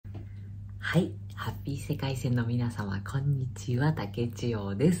はい、ハッピー世界線の皆様、こんにちは、たけち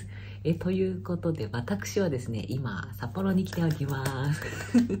よです。ということで、私はですね、今、札幌に来ております。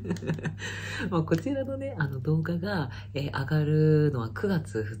こちらのね、動画が、上がるのは9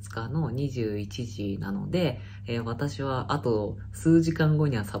月2日の21時なので、私はあと数時間後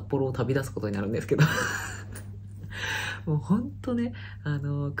には札幌を旅立つことになるんですけど、もうほんとね、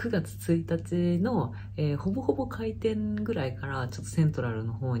9月1日の、ほぼほぼ開店ぐらいからちょっとセントラル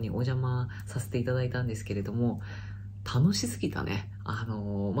の方にお邪魔させていただいたんですけれども、楽しすぎたね。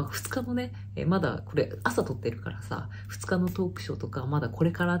2日のね、まだこれ朝撮ってるからさ、2日のトークショーとかまだこ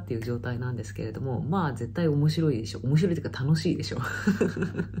れからっていう状態なんですけれども、まあ絶対面白いでしょ。面白いというか楽しいでしょ。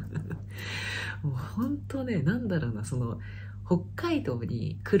もうほんとね、なんだろうな、北海道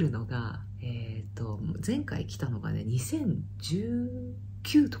に来るのが、前回来たのがね、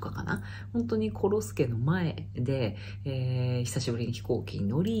2019とかかな。本当にコロスケの前で、久しぶりに飛行機に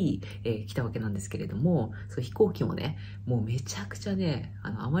乗り、来たわけなんですけれども、そう飛行機もね、もうめちゃくちゃね、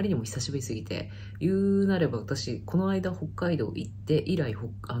あまりにも久しぶりすぎて、言うなれば私、この間北海道行って以来、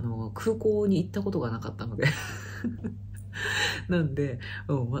空港に行ったことがなかったので、なんで、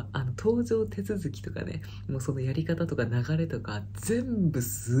搭乗手続きとかね、もうそのやり方とか流れとか全部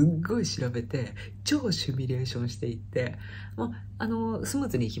すっごい調べて、超シミュレーションしていって、スムー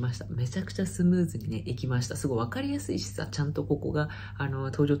ズに行きました。めちゃくちゃスムーズにね、行きました。すごいわかりやすいしさ、ちゃんとここが、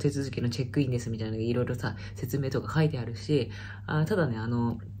搭乗手続きのチェックインですみたいなのいろいろさ、説明とか書いてあるし、ただね、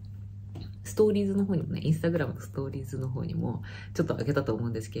ストーリーズの方にもね、インスタグラムのストーリーズの方にもちょっと上げたと思う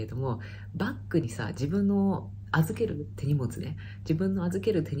んですけれども、バッグにさ、自分の預ける手荷物ね、自分の預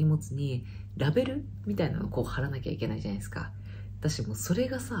ける手荷物にラベルみたいなのをこう貼らなきゃいけないじゃないですか。私もそれ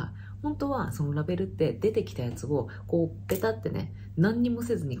がさ、本当はそのラベルって出てきたやつをこうペタってね、何にも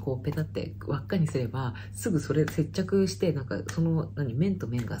せずにこうペタって輪っかにすればすぐそれ接着して、なんかその面と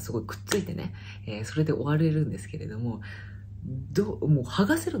面がすごいくっついてね、それで終われるんですけれども、もう剥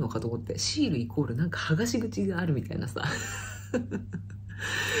がせるのかと思って、シールイコールなんか剥がし口があるみたいなさ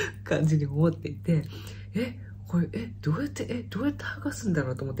感じに思っていて、これどうやって剥がすんだ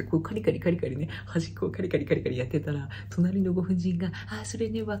ろうと思って、こうカリカリカリカリね、端っこをカリカリカリカリやってたら、隣のご婦人がそれ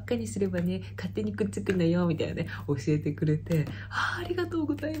ね輪っかにすればね勝手にくっつくんだよみたいなね教えてくれて、ありがとう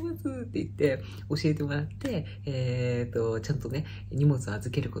ございますって言って教えてもらって、ちゃんとね荷物を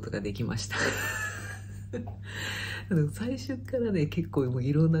預けることができました最初からね、結構もう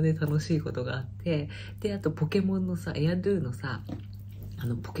いろんなね、楽しいことがあって、で、あとポケモンのさ、エアドゥのさ、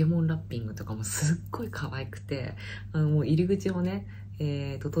ポケモンラッピングとかもすっごい可愛くて、もう入り口をね、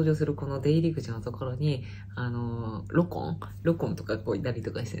登場するこの出入り口のところに、ロコンとかこういたり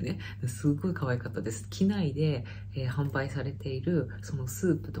とかしてね、すっごい可愛かったです。機内で、販売されている、そのス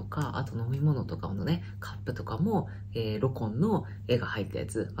ープとか、あと飲み物とかのね、カップとかも、ロコンの絵が入ったや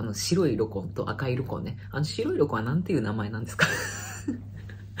つ、白いロコンと赤いロコンね。白いロコンはなんていう名前なんですか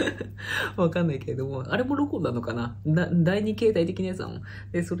わかんないけれども、あれもロコンなのかな、第二形態的なやつなの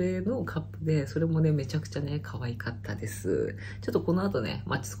で、それのカップで、それもね、めちゃくちゃね、可愛かったです。ちょっとこの後ね、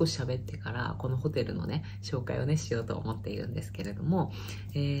少し喋ってから、このホテルのね、紹介をね、しようと思っているんですけれども、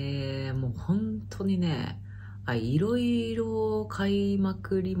もう本当にね、いろいろ買いま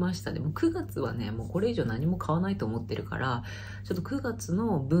くりましたね。もう9月はね、もうこれ以上何も買わないと思ってるから、ちょっと9月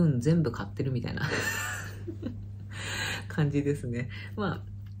の分全部買ってるみたいな感じですね。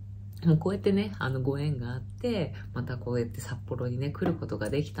もうこうやってね、ご縁があって、またこうやって札幌にね、来ること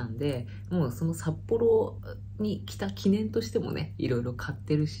ができたんで、もうその札幌に来た記念としてもね、いろいろ買っ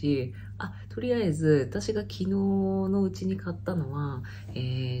てるし、とりあえず、私が昨日のうちに買ったのは、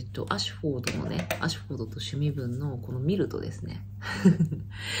アシュフォードと趣味分のこのミルトですね。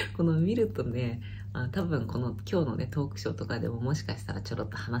このミルトね、多分この今日のねトークショーとかでももしかしたらちょろっ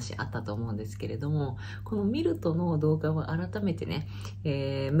と話あったと思うんですけれども、このミルトの動画を改めてね、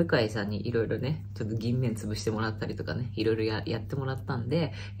向井さんにいろいろねちょっと銀面潰してもらったりとかね、いろいろやってもらったん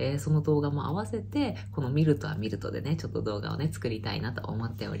で、その動画も合わせてこのミルトはミルトでねちょっと動画をね作りたいなと思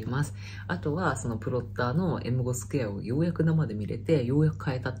っております。あとはそのプロッターの M5 スクエアをようやく生で見れて、ようやく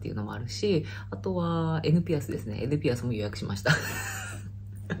買えたっていうのもあるし、あとは N ピアスですね。N ピアスも予約しました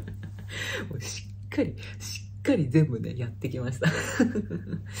もうしっかり全部ねやってきました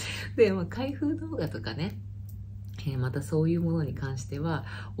で、開封動画とかね、またそういうものに関しては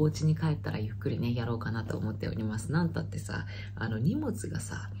お家に帰ったらゆっくりねやろうかなと思っております。なんたってさ、荷物が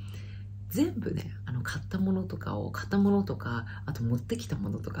さ全部ね、買ったものとか、あと持ってきたも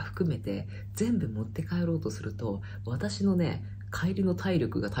のとか含めて全部持って帰ろうとすると、私のね帰りの体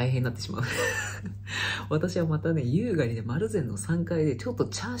力が大変になってしまう私はまたね、優雅にね、丸善の3階でちょっと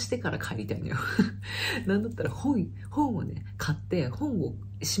チャーしてから帰りたいのよなんだったら本をね、買って、本を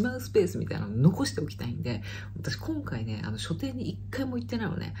しまうスペースみたいなのを残しておきたいんで、私今回ね、書店に一回も行ってない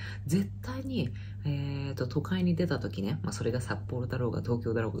のね。絶対に、都会に出た時ね、それが札幌だろうが東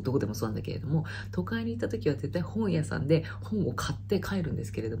京だろうがどこでもそうなんだけれども、都会に行った時は絶対本屋さんで本を買って帰るんで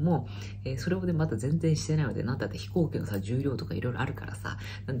すけれども、それをね、まだ全然してないので、なんだって飛行機のさ、重量とかいろいろあるからさ、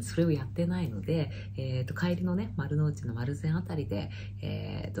なんでそれをやってないので、帰りのね、丸の内の丸善あたりで、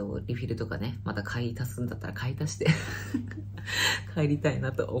リフィルとかね、また買い足すんだったら買い足して帰りたい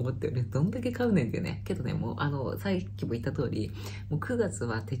なと思ってるね。どんだけ買うねんってね。けどね、もうさっきも言った通り、もう9月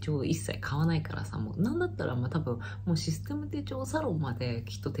は手帳一切買わないからさ、もうなんだったら多分、もうシステム手帳サロンまで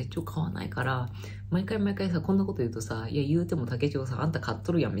きっと手帳買わないから、毎回さ、こんなこと言うとさ、いや言うても竹帳さ、あんた買っ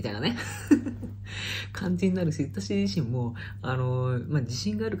とるやんみたいなね。感じになるし、私自身も、自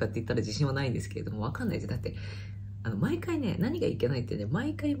信があるかって言ったら自信はないんですけれども、わかんないです。だって、毎回ね、何がいけないってね、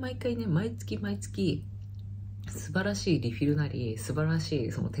毎回ね、毎月、素晴らしいリフィルなり、素晴らし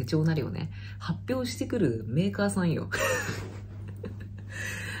いその手帳なりをね、発表してくるメーカーさんよ。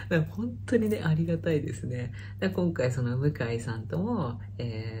本当にね、ありがたいですね。今回その向井さんとも、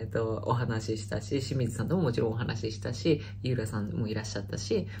お話ししたし、清水さんとももちろんお話ししたし、井浦さんもいらっしゃった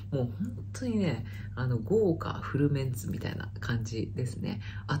し、もう本当にね、豪華フルメンツみたいな感じですね。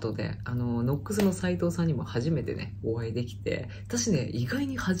あとで、ノックスの斉藤さんにも初めてね、お会いできて、私ね、意外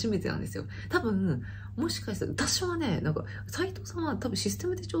に初めてなんですよ。多分、もしかしたら、私はね、斉藤さんは多分システ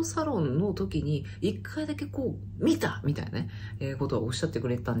ム手帳サロンの時に、一回だけ見たみたいなね、ことはおっしゃってく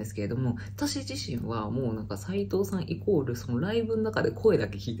れたんですけれども、私自身はもう斉藤さんイコールそのライブの中で声だ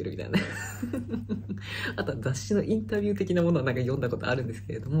け聞いてるみたいなね。あとは雑誌のインタビュー的なものは読んだことあるんです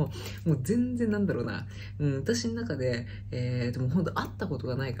けれども、もう全然私の中で、でも本当会ったこと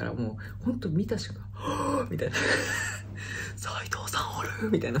がないから、もう本当見た瞬間、はぁみたいな。斉藤さんお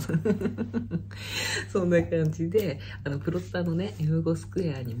るみたいな。そんな感じで、プロッターのね、M5 スク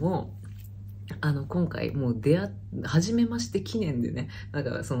エアにも、今回もう初めまして記念でね、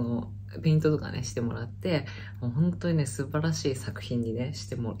ペイントとかね、してもらって、もう本当にね、素晴らしい作品にね、し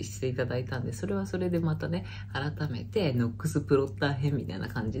ていただいたんで、それはそれでまたね、改めて、ノックスプロッター編みたいな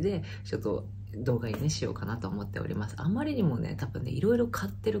感じで、ちょっと動画にね、しようかなと思っております。あまりにもね、多分ね、いろいろ買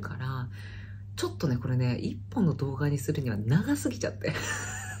ってるから、ちょっとね、これね、一本の動画にするには長すぎちゃって。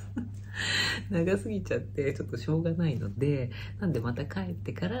長すぎちゃってちょっとしょうがないので、なんでまた帰っ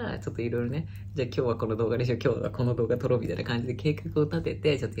てからちょっといろいろね、じゃあ今日はこの動画にしよう、今日はこの動画撮ろうみたいな感じで計画を立て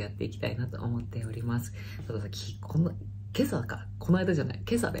てちょっとやっていきたいなと思っております。たださ、今朝か、この間じゃない、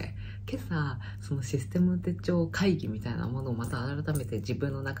今朝ね、今朝そのシステム手帳会議みたいなものをまた改めて自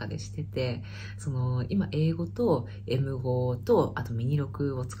分の中でしてて、今英語と M5 とあとミニ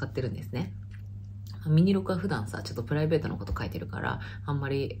録を使ってるんですね。ミニ録は普段さ、ちょっとプライベートのこと書いてるから、あんま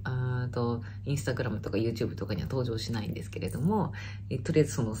り、インスタグラムとか YouTube とかには登場しないんですけれども、とりあえ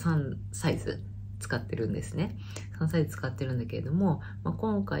ずその3サイズ使ってるんですね。3サイズ使ってるんだけれども、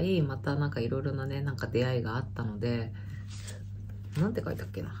今回またいろいろなね、出会いがあったので、なんて書いたっ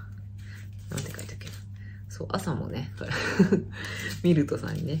けな。そう、朝もね、ミルト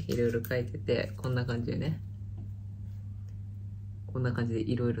さんにね、いろいろ書いてて、こんな感じでね、こんな感じで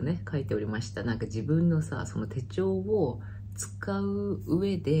いろいろね、書いておりました。自分のさ、その手帳を使う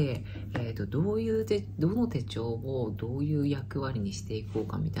上で、どの手帳をどういう役割にしていこう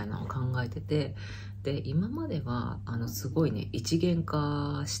かみたいなのを考えてて、で、今までは、すごいね、一元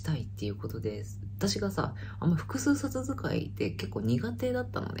化したいっていうことで、私がさ、あんま複数冊使いって結構苦手だっ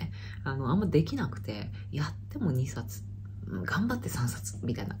たのね。あんまできなくて、やっても2冊、頑張って3冊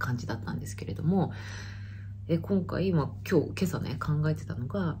みたいな感じだったんですけれども、今回、今朝ね、考えてたの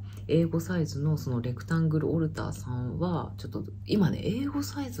が、英語サイズのそのレクタングルオルターさんは、ちょっと、今ね、英語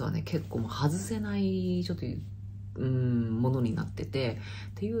サイズはね、結構もう外せない、ちょっと、ものになってて、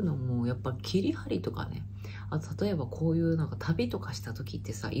っていうのも、やっぱ切り張りとかね、あと例えばこういう旅とかした時っ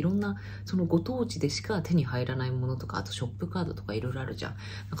てさ、いろんなそのご当地でしか手に入らないものとか、あとショップカードとかいろいろあるじゃん。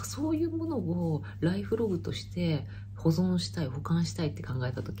そういうものをライフログとして保管したいって考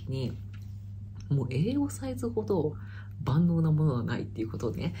えた時に、もう英語サイズほど万能なものはないっていうこと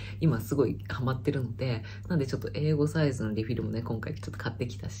をね、今すごいハマってるので、なんでちょっと英語サイズのリフィルもね、今回ちょっと買って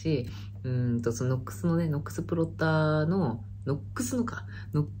きたし、そのノックスのね、ノックスプロッターの、ノック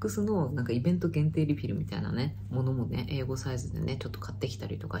スのイベント限定リフィルみたいなね、ものもね、英語サイズでね、ちょっと買ってきた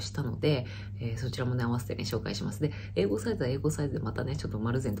りとかしたので、そちらもね、合わせてね、紹介します。で、英語サイズは英語サイズでまたね、ちょっと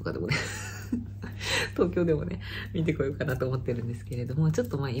丸善とかでもね、東京でもね、見てこようかなと思ってるんですけれども、ちょっ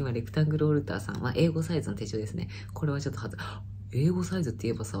と今、レクタングルオルターさんは英語サイズの手帳ですね。これはちょっと英語サイズって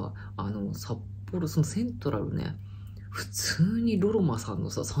言えばさ、札幌、そのセントラルね、普通にロロマさんの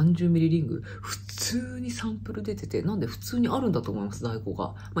さ、30ミリリング、普通にサンプル出てて、なんで普通にあるんだと思います、在庫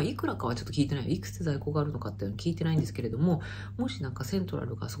が。まあ、いくらかはちょっと聞いてない。いくつ在庫があるのかっていうの聞いてないんですけれども、もしなんかセントラ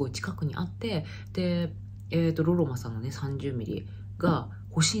ルがすごい近くにあって、で、ロロマさんのね、30ミリが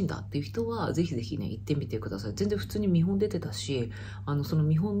欲しいんだっていう人は、ぜひぜひね、行ってみてください。全然普通に見本出てたし、その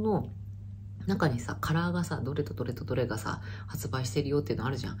見本の、中にさ、カラーがさ、どれとどれとどれがさ、発売してるよっていうのあ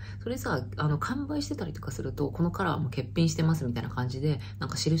るじゃん。それさ、完売してたりとかすると、このカラーも欠品してますみたいな感じで、なん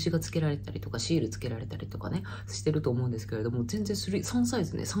か印が付けられたりとか、シール付けられたりとかね、してると思うんですけれども、全然3サイ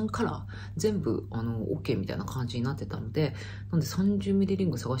ズね、3カラー、全部、OK みたいな感じになってたので、なんで30ミリリ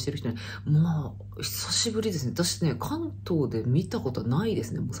ング探してる人ね、まあ、久しぶりですね。私ね、関東で見たことないで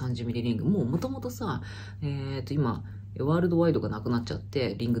すね、もう30ミリリング。もう元々さ、今、ワールドワイドがなくなっちゃっ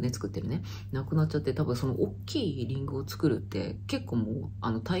て、リングね、作ってるね。なくなっちゃって、多分その大きいリングを作るって結構も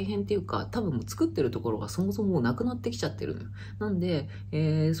う、大変っていうか、多分もう作ってるところがそもそもなくなってきちゃってるのよ。なんで、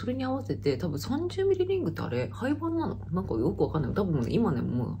それに合わせて多分30ミリリングってあれ、廃盤なのなんかよくわかんない。多分今ね、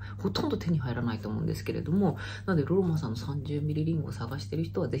もうほとんど手に入らないと思うんですけれども、なんでロロマさんの30ミリリングを探してる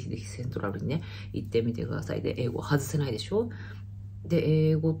人はぜひぜひセントラルにね、行ってみてください。で、英語外せないでしょで、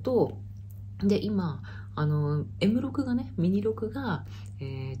英語と、で、今、M6 がね、ミニ6が、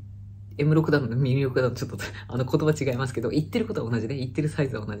M6 だのミニ6だのちょっと言葉違いますけど、言ってることは同じで、言ってるサイ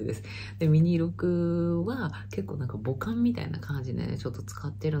ズは同じです。で、ミニ6は結構なんか母艦みたいな感じでね、ちょっと使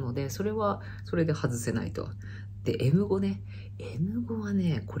ってるので、それは、それで外せないと。で、M5 ね。M5 は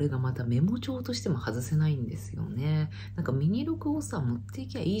ね、これがまたメモ帳としても外せないんですよね。なんかミニ6をさ、持ってい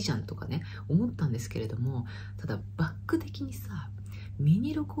きゃいいじゃんとかね、思ったんですけれども、ただバック的にさ、ミ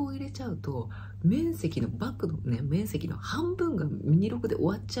ニ6を入れちゃうと、バッグのね、面積の半分がミニ6で終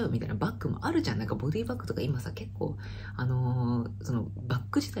わっちゃうみたいなバッグもあるじゃん。なんかボディバッグとか今さ、結構、そのバッ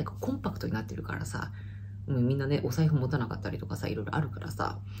グ自体がコンパクトになってるからさ、みんなね、お財布持たなかったりとかさ、いろいろあるから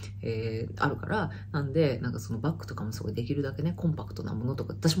さ、あるから、なんで、なんかそのバッグとかもすごいできるだけね、コンパクトなものと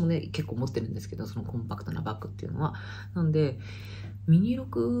か、私もね、結構持ってるんですけど、そのコンパクトなバッグっていうのは。なんで、ミニ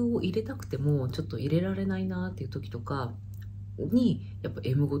6を入れたくても、ちょっと入れられないなっていう時とか、にやっぱ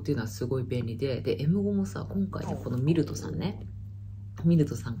M5 っていうのはすごい便利で、M5 もさ、今回ね、このミルトさん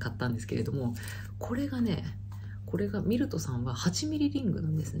買ったんですけれども、これがミルトさんは8ミリリングな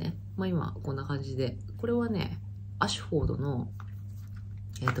んですね。まあ今こんな感じで、これはね、アシュフォードの、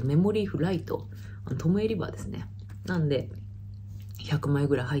メモリーフライト、トムエリバーですね。なんで100枚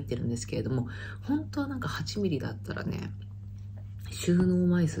ぐらい入ってるんですけれども、本当はなんか8ミリだったらね、収納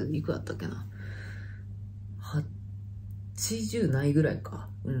枚数いくらだったっけな、80ないぐらいか。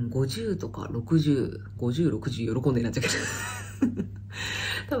50とか60、50、60喜んでなっちゃうけど。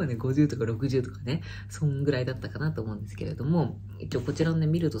多分ね、50とか60とかね、そんぐらいだったかなと思うんですけれども、一応こちらのね、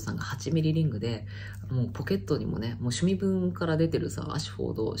ミルトさんが8ミリリングで、もうポケットにもね、もう趣味分から出てるさ、アシュフ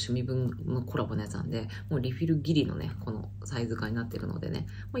ォード趣味分のコラボのやつなんで、もうリフィルギリのね、このサイズ感になってるのでね、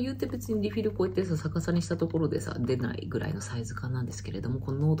まあ言うて別にリフィルこうやってさ、逆さにしたところでさ、出ないぐらいのサイズ感なんですけれども、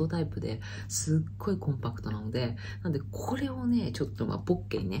このノードタイプですっごいコンパクトなので、なんでこれをね、ちょっとまあポッ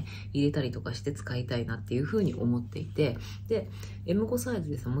ケにね、入れたりとかして使いたいなっていう風に思っていて、で、M5 サイズ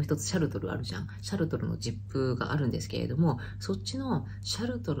でさ、もう一つシャルトルあるじゃん。シャルトルのジップがあるんですけれども、そっちのシャ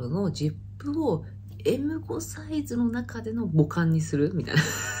ルトルのジップを M5 サイズの中での母艦にするみたいな。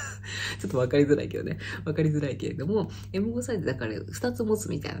ちょっと分かりづらいけどね。分かりづらいけれども、M5 サイズだから2つ持つ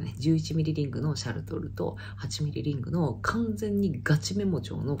みたいなね。11ミリリングのシャルトルと8ミリリングの完全にガチメモ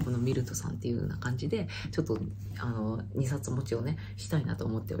帳のこのミルトさんっていうような感じで、ちょっと2冊持ちをね、したいなと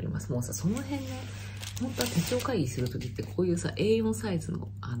思っております。もうさ、その辺ね、本当は手帳会議するときってこういうさ、A4 サイズの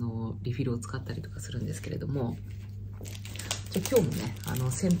リフィルを使ったりとかするんですけれども、じゃあ今日もね、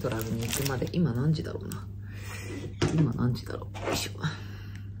セントラルに行くまで、今何時だろうな。よいしょ。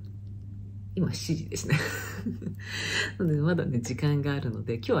今7時ですね。なのでまだね、時間があるの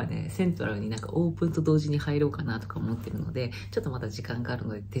で、今日はね、セントラルになんかオープンと同時に入ろうかなとか思ってるので、ちょっとまだ時間がある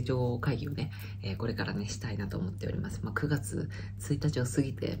ので、手帳会議をね、これからね、したいなと思っております。まあ、9月1日を過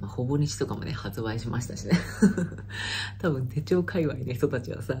ぎて、まあ、ほぼ日とかもね、発売しましたしね。多分手帳界隈の人た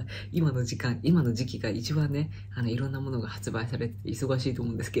ちはさ、今の時期が一番ね、いろんなものが発売されて忙しいと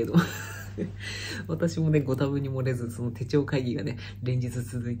思うんですけれども。私もね、ご多分に漏れず、その手帳会議がね、連日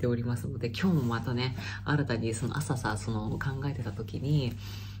続いておりますので、今日もまたね、新たにその朝さ、考えてた時に、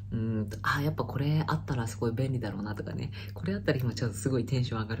やっぱこれあったらすごい便利だろうなとかね、これあったら今ちょっとすごいテン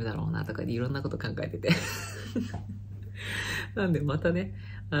ション上がるだろうなとか、いろんなこと考えてて。なんでまたね、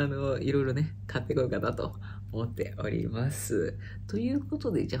いろいろね、買ってこようかなと思っております。というこ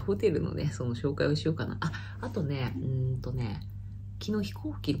とで、じゃあホテルのね、その紹介をしようかな。あとね、昨日飛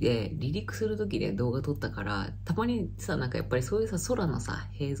行機で離陸する時で動画撮ったから、たまにさ、なんかやっぱりそういうさ、空のさ、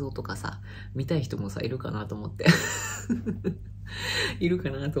映像とかさ、見たい人もさ、いるかなと思って。いるか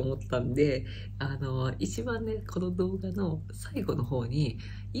なと思ったんで、一番ね、この動画の最後の方に、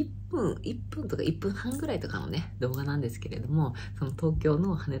1分とか1分半ぐらいとかのね、動画なんですけれども、その東京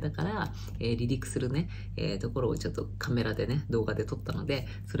の羽田から、離陸するね、ところをちょっとカメラでね、動画で撮ったので、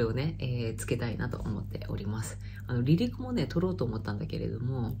それをね、つけたいなと思っております。離陸もね、撮ろうと思ったんだけれど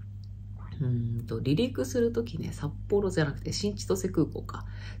も、離陸するときね、札幌じゃなくて新千歳空港か、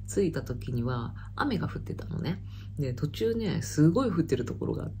着いたときには雨が降ってたのね。で、途中ね、すごい降ってるとこ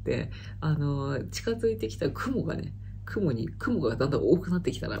ろがあって、近づいてきた雲がだんだん多くなっ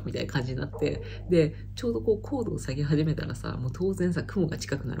てきたな、みたいな感じになって、で、ちょうどこう高度を下げ始めたらさ、もう当然さ、雲が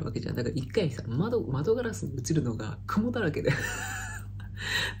近くなるわけじゃん。だから一回さ、窓ガラスに映るのが雲だらけで。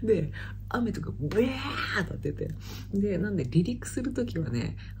で、雨とかブエーってってて、で、なんで離陸するときは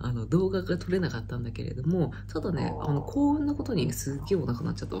ね、動画が撮れなかったんだけれども、ただね、幸運なことにすっげえお腹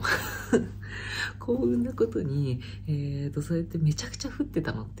なっちゃった。幸運なことに、そうやってめちゃくちゃ降って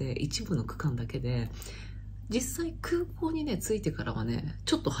たのって一部の区間だけで、実際空港にね、着いてからはね、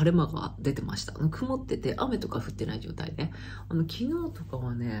ちょっと晴れ間が出てました。曇ってて雨とか降ってない状態で。昨日とか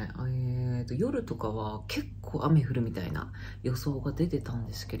はね、夜とかは結構雨降るみたいな予想が出てたん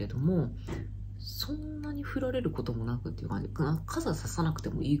ですけれども、そんなに降られることもなくっていう感じ、傘ささなくて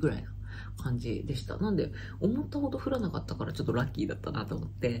もいいぐらいな感じでした。なんで、思ったほど降らなかったからちょっとラッキーだったなと思っ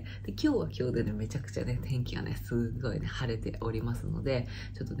て、で、今日は今日でね、めちゃくちゃね、天気がね、すごいね、晴れておりますので、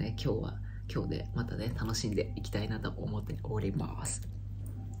ちょっとね、今日は今日でまたね、楽しんでいきたいなと思っております。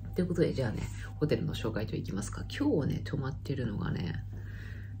ということで、じゃあね、ホテルの紹介といきますか。今日はね、泊まってるのがね、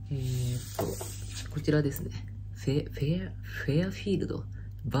こちらですね。フェアフィールド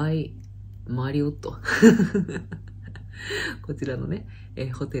バイマリオット。こちらのね、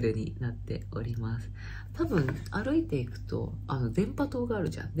ホテルになっております。多分歩いていくと電波塔がある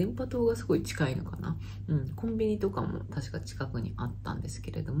じゃん。電波塔がすごい近いのかな。コンビニとかも確か近くにあったんです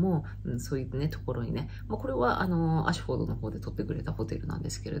けれども、そういうねところにね、これはアシュフォードの方で取ってくれたホテルなんで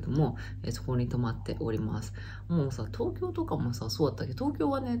すけれども、そこに泊まっております。もうさ、東京とかもさそうだったけど、東京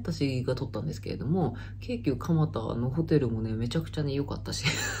はね私が取ったんですけれども、京急蒲田のホテルもねめちゃくちゃね良かったし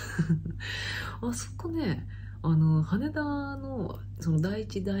あそこね、羽田のその第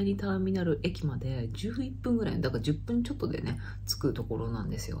1、第2ターミナル駅まで11分ぐらい、だから10分ちょっとでね、着くところなん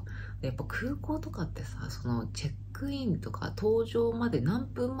ですよ。で、やっぱ空港とかってさ、そのチェックインとか搭乗まで何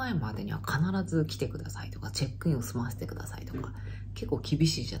分前までには必ず来てくださいとか、チェックインを済ませてくださいとか、結構厳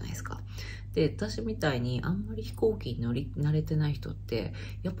しいじゃないですか。で、私みたいにあんまり飛行機に乗り慣れてない人って、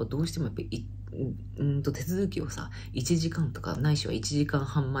やっぱどうしてもやっぱり手続きをさ、1時間とかないしは1時間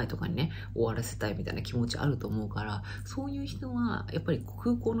半前とかにね終わらせたいみたいな気持ちあると思うから、そういう人はやっぱり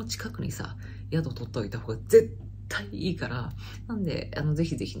空港の近くにさ宿取っておいた方が絶対いいから、なんでぜ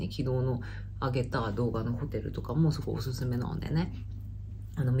ひぜひね、昨日の上げた動画のホテルとかもすごいおすすめなのでね、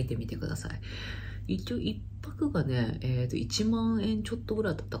見てみてください。一応一泊がね、1万円ちょっとぐ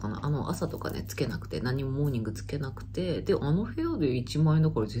らいだったかな。朝とかね、つけなくて、何もモーニングつけなくて、で、部屋で1万円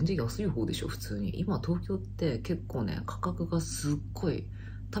だから全然安い方でしょ、普通に。今、東京って結構ね、価格がすっごい、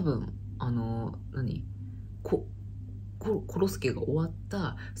多分、コロスケが終わっ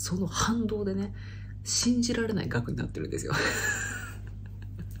た、その反動でね、信じられない額になってるんですよ。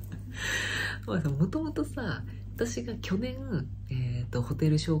もともとさ、私が去年、ホテ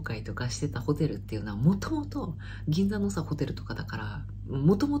ル紹介とかしてたホテルっていうのはもともと銀座のさホテルとかだから、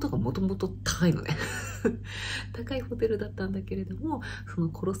もともと高いのね。高いホテルだったんだけれども、その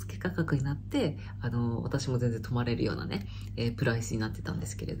コロスケ価格になって私も全然泊まれるようなね、プライスになってたんで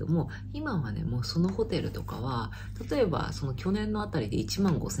すけれども、今はねもうそのホテルとかは、例えばその去年のあたりで1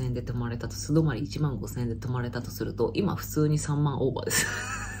万5,000円で泊まれたと、素泊まり1万5,000円で泊まれたとすると、今普通に3万オーバーです。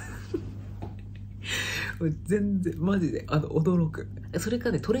全然マジで驚く。それか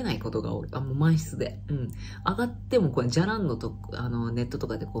らね、取れないことが多い。もう満室で、上がってもこれじゃらんのとネットと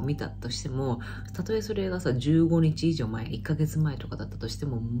かでこう見たとしても、たとえそれがさ15日以上前、1ヶ月前とかだったとして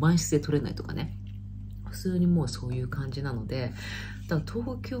も満室で取れないとかね、普通にもうそういう感じなので、だから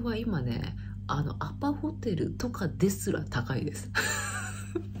東京は今ねアパホテルとかですら高いです。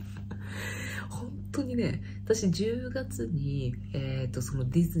本当にね、私10月に、その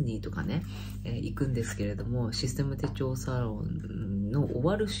ディズニーとかね、行くんですけれども、システム手帳サロンの終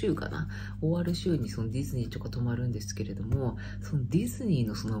わる週かな、終わる週にそのディズニーとか泊まるんですけれども、そのディズニー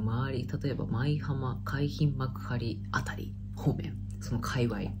のその周り、例えば舞浜、海浜幕張あたり方面、その界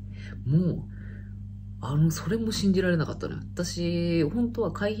隈、もうそれも信じられなかったのよ。私本当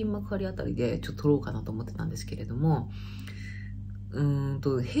は海浜幕張あたりでちょっと撮ろうかなと思ってたんですけれども、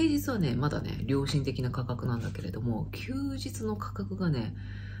平日はね、まだね、良心的な価格なんだけれども、休日の価格がね、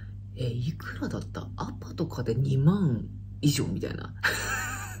いくらだった？アパとかで2万以上みたいな。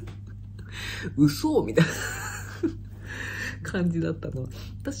嘘みたいな感じだったの。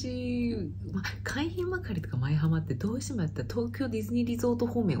私、海浜幕張とか舞浜ってどうしてもやったら東京ディズニーリゾート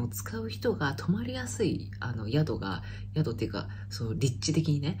方面を使う人が泊まりやすい宿っていうか、そう立地的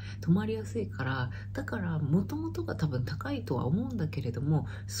にね泊まりやすいから、だから元々が多分高いとは思うんだけれども、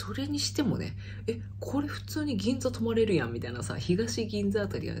それにしてもね、これ普通に銀座泊まれるやんみたいなさ、東銀座あ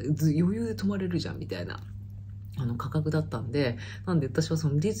たりは余裕で泊まれるじゃんみたいな価格だったんで、なんで私はそ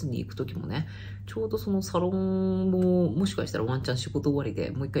のディズニー行く時もね、ちょうどそのサロンももしかしたらワンチャン仕事終わり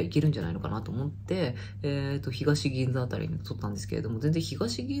でもう一回行けるんじゃないのかなと思って、東銀座あたりに取ったんですけれども、全然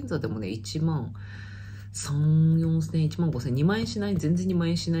東銀座でもね、1万3、4千、1万5千、2万円しない、全然2万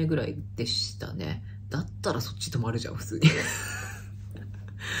円しないぐらいでしたね。だったらそっち泊まるじゃん、普通に。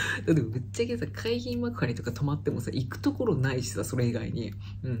だってぶっちゃけさ、海浜幕張とか泊まってもさ、行くところないしさ、それ以外に。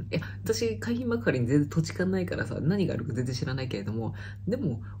私、海浜幕張に全然土地勘ないからさ、何があるか全然知らないけれども、で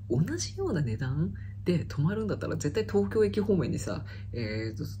も、同じような値段で泊まるんだったら、絶対東京駅方面にさ、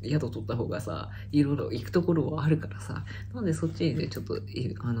宿取った方がさ、いろいろ行くところはあるからさ、なのでそっちにね、ちょっと、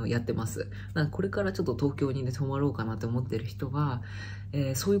やってます。なんかこれからちょっと東京にね、泊まろうかなって思ってる人は、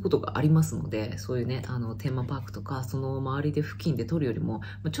そういうことがありますので、そういうね、テーマパークとか、その周りで付近で撮るよりも、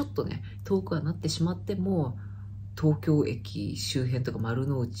ちょっとね、遠くはなってしまっても、東京駅周辺とか丸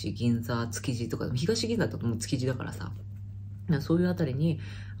の内、銀座、築地とか、東銀座だともう築地だからさ、そういうあたりに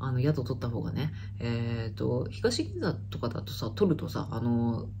宿取った方がね、東銀座とかだとさ、取るとさ、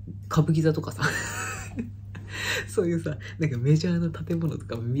歌舞伎座とかさ、そういうさ、なんかメジャーな建物と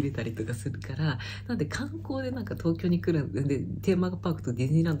かも見れたりとかするから、なんで観光でなんか東京に来るんで、テーマパークとディ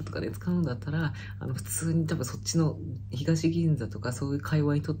ズニーランドとかで使うんだったら、普通に多分そっちの東銀座とかそういう界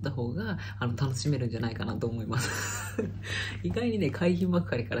隈に取った方が、楽しめるんじゃないかなと思います。意外にね、海浜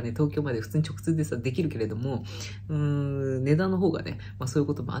幕張からね、東京まで普通に直通でさ、できるけれども、値段の方がね、そういう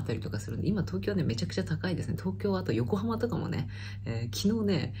こともあったりとかするんで、今東京はね、めちゃくちゃ高いですね。東京、あと横浜とかもね、昨日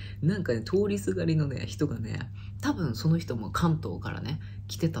ね、なんかね、通りすがりのね、人がね、多分その人も関東からね、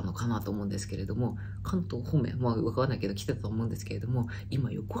来てたのかなと思うんですけれども、関東方面、わかんないけど来てたと思うんですけれども、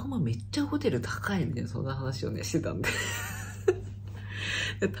今横浜めっちゃホテル高いみたいな、そんな話をね、してたんで。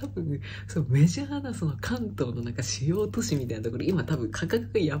多分そうメジャーなその関東のなんか主要都市みたいなところ、今多分価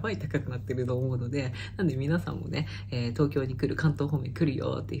格がやばい高くなってると思うので、なんで皆さんもね、東京に来る、関東方面来る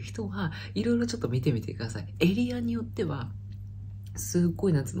よっていう人はいろいろちょっと見てみてください。エリアによってはすっ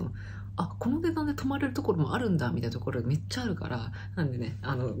ごいなんつうの、この値段で泊まれるところもあるんだみたいなところめっちゃあるから、なんでね、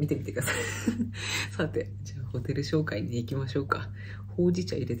見てみてください。さて、じゃあホテル紹介に行きましょうか。ほうじ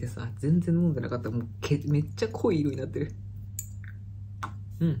茶入れてさ、全然飲んでなかったらもうめっちゃ濃い色になってる。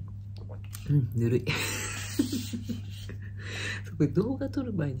ぬるい。これ動画撮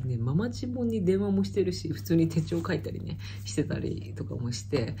る前にね、ママチボンに電話もしてるし、普通に手帳書いたりね、してたりとかもし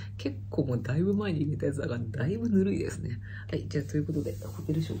て、結構もうだいぶ前に入れたやつだから、だいぶぬるいですね。はい、じゃあということで、ホ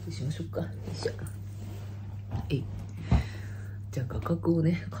テル紹介しましょうか。よいしょ。じゃあ画角を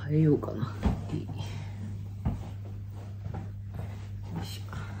ね、変えようかな。よいし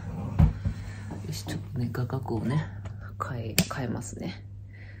ょ。よし、ちょっとね、画角をね、変えますね。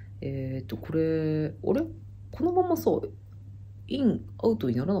これ、このままさ、イン、アウト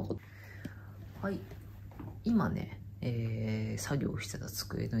にならなかった。はい。今ね、作業してた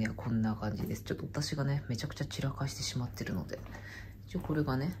机のはこんな感じです。ちょっと私がね、めちゃくちゃ散らかしてしまってるので。一応これ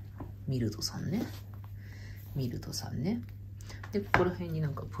がね、ミルトさんね。で、ここら辺にな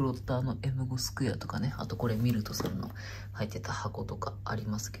んかプロッターの M5 スクエアとかね、あとこれミルトさんの入ってた箱とかあり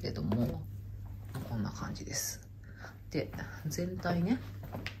ますけれども、こんな感じです。で、全体ね、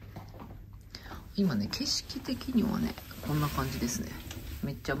今ね、景色的にはね、こんな感じですね。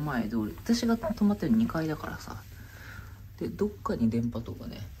めっちゃ前通り。私が泊まってる2階だからさ。で、どっかに電波とか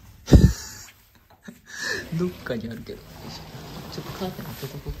ね。どっかにあるけど。ちょっとカーテン開け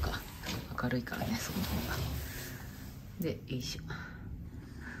とこうか。明るいからね、その方が。で、よいしょ。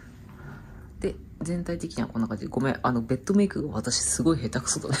で、全体的にはこんな感じで。ごめん、ベッドメイクが私すごい下手く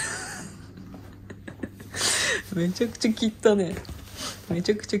そだね。めちゃくちゃ切ったね。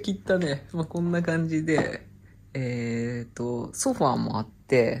こんな感じで、ソファーもあっ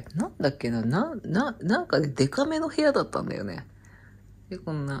て、なんだっけな、なんかデカめの部屋だったんだよね。で、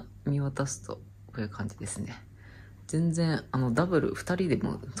こんな見渡すと、こういう感じですね。全然、ダブル、2人で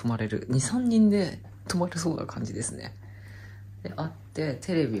も泊まれる、2、3人で泊まれそうな感じですね。で、あって、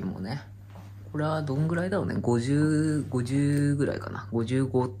テレビもね、これはどんぐらいだろうね。50ぐらいかな。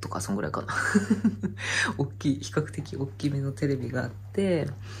55とかそんぐらいかな。大きい、比較的大きめのテレビがあって、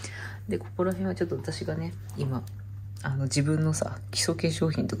で、ここら辺はちょっと私がね、今、自分のさ、基礎化粧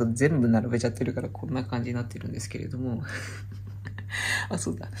品とか全部並べちゃってるからこんな感じになってるんですけれども。あ、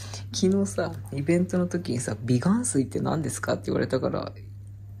そうだ。昨日さ、イベントの時にさ、美顔水って何ですかって言われたから、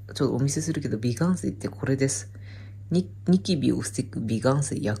ちょっとお見せするけど、美顔水ってこれです。ニキビを防ぐ美顔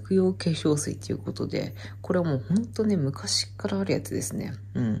水、薬用化粧水ということで、これはもうほんとね、昔からあるやつですね。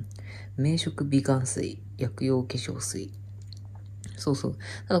うん。明色美顔水、薬用化粧水。そうそう。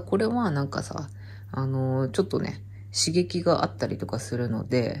ただこれはなんかさ、ちょっとね、刺激があったりとかするの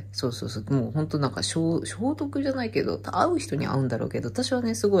で、そうそうそう、もうほんとなんか消毒じゃないけど、合う人に合うんだろうけど、私は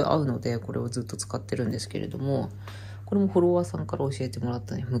ね、すごい合うので、これをずっと使ってるんですけれども、これもフォロワーさんから教えてもらっ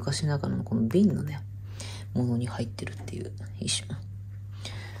たね、昔ながらのこの瓶のね、ものに入ってるっていう一種。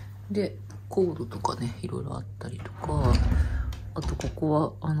で、コードとかね、いろいろあったりとか、あとこ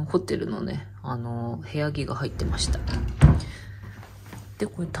こは、ホテルのね、部屋着が入ってました。で、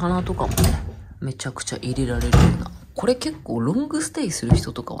これ棚とかもね、めちゃくちゃ入れられるような。これ結構ロングステイする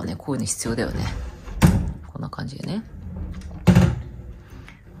人とかはね、こういうの必要だよね。こんな感じでね。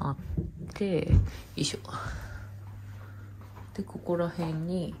あって、よいしょ。で、ここら辺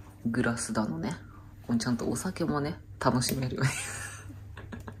にグラスだのね。これちゃんとお酒もね、楽しめるように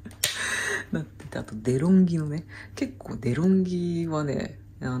なってて、あとデロンギのね、結構デロンギはね、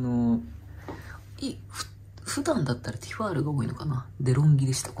普段だったらティファールが多いのかな。デロンギ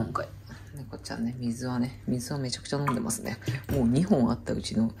でした、今回。猫ちゃんね、水はめちゃくちゃ飲んでますね。もう2本あったう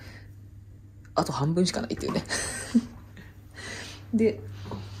ちの、あと半分しかないっていうね。で、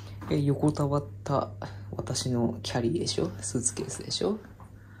横たわった私のキャリーでしょ、スーツケースでしょ。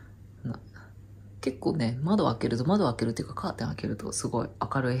結構ね、窓開けるっていうかカーテン開けるとすごい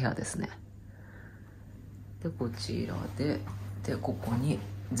明るい部屋ですね。で、こちらで、ここに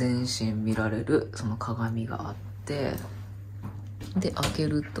全身見られるその鏡があって、で、開け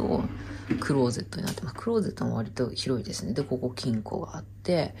るとクローゼットになってます。クローゼットも割と広いですね。で、ここ金庫があっ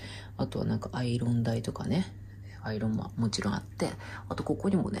て、あとはなんかアイロン台とかね、アイロンももちろんあって、あとここ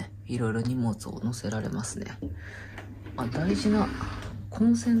にもね、いろいろ荷物を載せられますね。大事なコ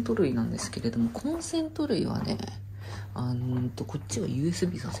ンセント類なんですけれども、コンセント類はね、こっちは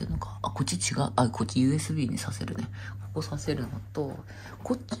USB させるのか。こっち違う。こっち USB にさせるね。ここさせるのと、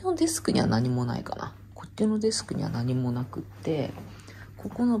こっちのデスクには何もないかな。こっちのデスクには何もなくって、こ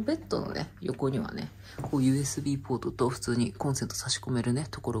このベッドのね、横にはね、こう USB ポートと普通にコンセント差し込めるね、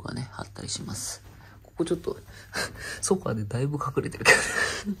ところがね、あったりします。ここちょっと、ソファーでだいぶ隠れてるけ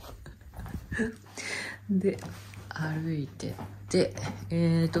ど。で、歩いてって、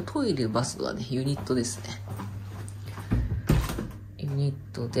トイレバスはね、ユニットですね。ユニッ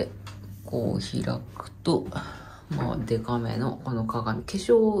トで、こう開くと、まあ、デカめのこの鏡、化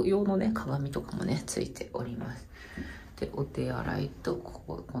粧用のね、鏡とかもね、ついております。で、お手洗いと、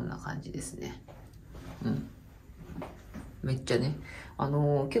こんな感じですね。うん。めっちゃね、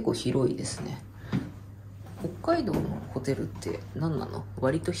結構広いですね。北海道のホテルって何なの？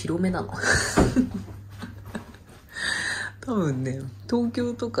割と広めなの？多分ね、東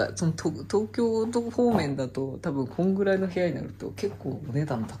京とか、東京方面だと多分こんぐらいの部屋になると結構お値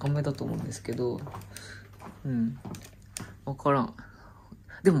段高めだと思うんですけど、うん。わからん。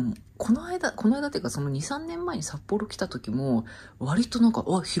でも、この間っていうかその2、3年前に札幌来た時も、割となんか、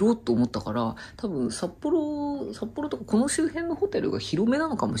広っと思ったから、多分札幌とかこの周辺のホテルが広めな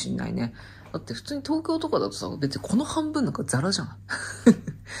のかもしんないね。だって普通に東京とかだとさ、別にこの半分なんかザラじゃん。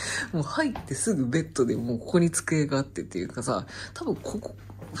もう入ってすぐベッドでもうここに机があってっていうかさ、多分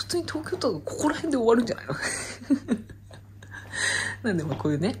普通に東京とかここら辺で終わるんじゃないの？なんでこ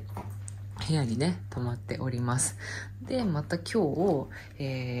ういうね、部屋にね、泊まっております。で、また今日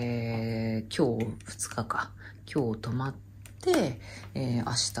2日か。今日泊まって、明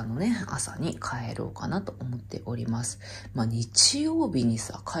日のね、朝に帰ろうかなと思っております。まあ日曜日に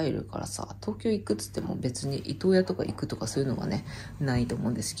さ、帰るからさ、東京行くっつっても別に伊東屋とか行くとかそういうのがね、ないと思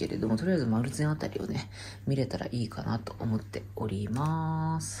うんですけれども、とりあえず丸善あたりをね、見れたらいいかなと思っており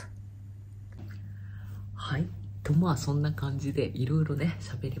ます。はい。まあそんな感じでいろいろね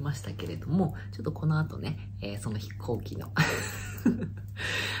喋りましたけれども、ちょっとこの後ね、その飛行機の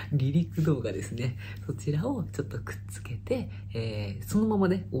離陸動画ですね、そちらをちょっとくっつけて、そのまま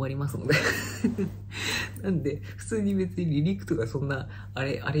ね終わりますのでなんで普通に別に離陸とかそんなあ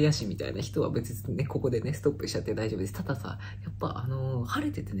れやしみたいな人は別にねここでねストップしちゃって大丈夫です。たださ、やっぱ晴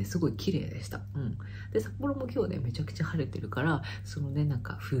れててねすごい綺麗でした。で札幌も今日ねめちゃくちゃ晴れてるから、そのねなん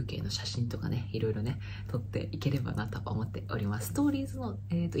か風景の写真とかねいろいろね撮っていければなと思っております。ストーリーズの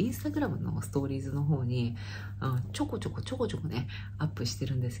インスタグラムのストーリーズの方にちょこちょこねアップして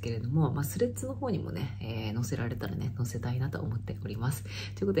るんですけれども、スレッズの方にもね、載せられたらね載せたいなと思っております。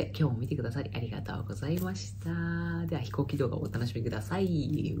ということで今日も見てくださりありがとうございました。では飛行機動画をお楽しみくださ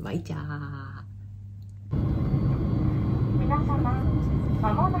い。バイチャー。皆様、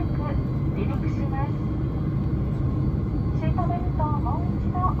まもなく離陸します。シートベルトをもう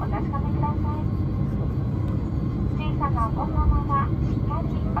一度お確かめください。小さなお子様はしっかり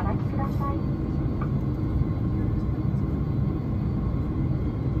お抱きください。